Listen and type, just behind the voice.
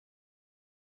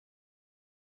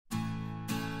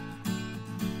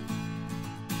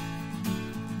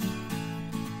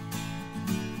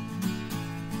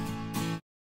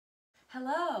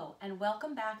Hello and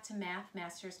welcome back to Math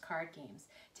Masters Card Games.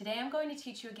 Today I'm going to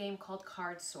teach you a game called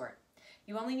Card Sort.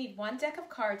 You only need one deck of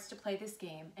cards to play this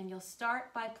game, and you'll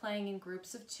start by playing in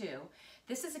groups of two.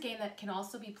 This is a game that can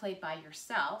also be played by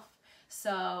yourself,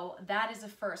 so that is a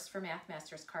first for Math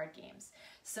Masters Card Games.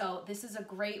 So this is a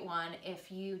great one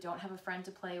if you don't have a friend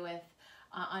to play with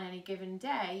on any given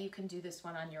day. You can do this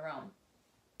one on your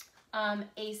own.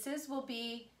 Aces will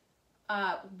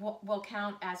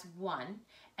count as one,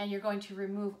 and you're going to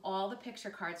remove all the picture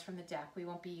cards from the deck. We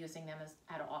won't be using them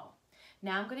at all.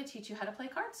 Now I'm going to teach you how to play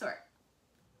Card Sort.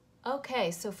 Okay,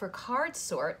 so for Card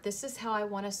Sort, this is how I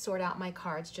want to sort out my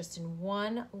cards, just in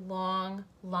one long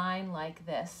line like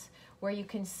this, where you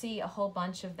can see a whole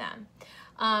bunch of them.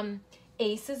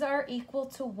 Aces are equal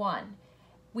to 1.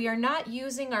 We are not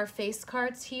using our face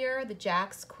cards here, the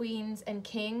jacks, queens, and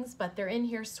kings, but they're in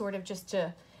here sort of just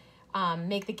to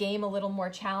make the game a little more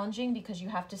challenging, because you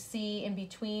have to see in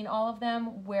between all of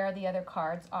them where the other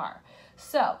cards are.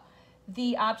 So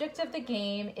the object of the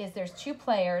game is there's two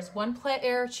players. One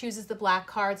player chooses the black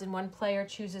cards and one player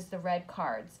chooses the red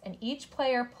cards. And each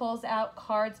player pulls out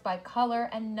cards by color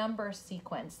and number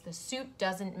sequence. The suit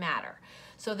doesn't matter.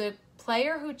 So the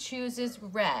player who chooses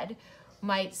red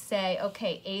might say,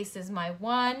 okay, ace is my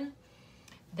 1,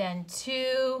 then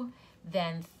 2,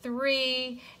 then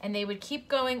 3, and they would keep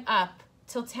going up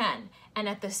till 10. And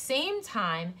at the same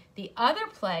time, the other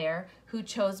player who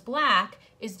chose black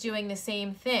is doing the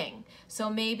same thing. So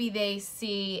maybe they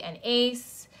see an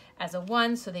ace as a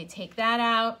 1, so they take that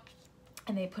out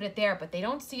and they put it there, but they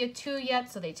don't see a 2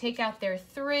 yet, so they take out their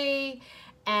 3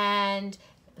 and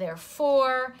their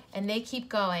 4, and they keep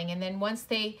going. And then once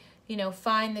they,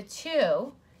 find the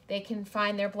 2, they can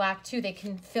find their black 2, they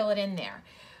can fill it in there.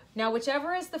 Now,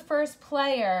 whichever is the first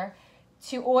player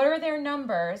to order their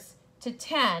numbers to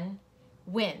 10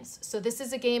 wins. So this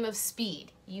is a game of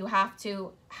speed. You have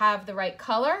to have the right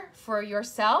color for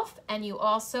yourself, and you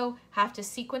also have to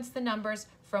sequence the numbers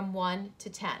from 1 to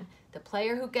 10. The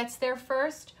player who gets there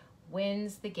first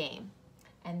wins the game.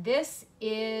 And this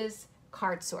is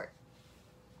Card Sort.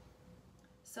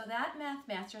 So that, Math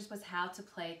Masters, was how to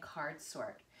play Card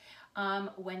Sort.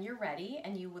 When you're ready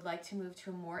and you would like to move to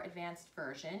a more advanced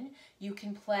version, you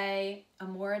can play in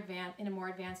a more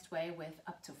advanced way with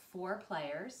up to 4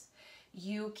 players.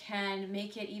 You can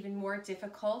make it even more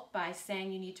difficult by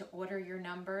saying you need to order your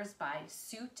numbers by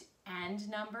suit and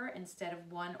number instead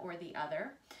of one or the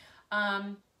other.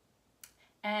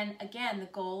 And again, the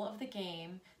goal of the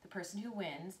game, the person who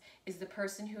wins, is the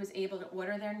person who is able to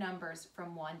order their numbers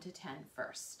from 1 to 10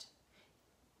 first.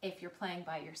 If you're playing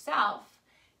by yourself,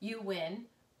 you win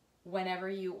whenever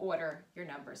you order your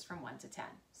numbers from 1 to 10.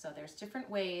 So there's different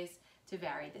ways to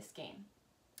vary this game.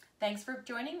 Thanks for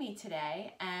joining me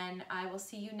today, and I will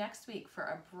see you next week for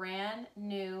a brand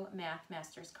new Math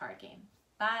Masters card game.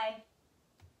 Bye.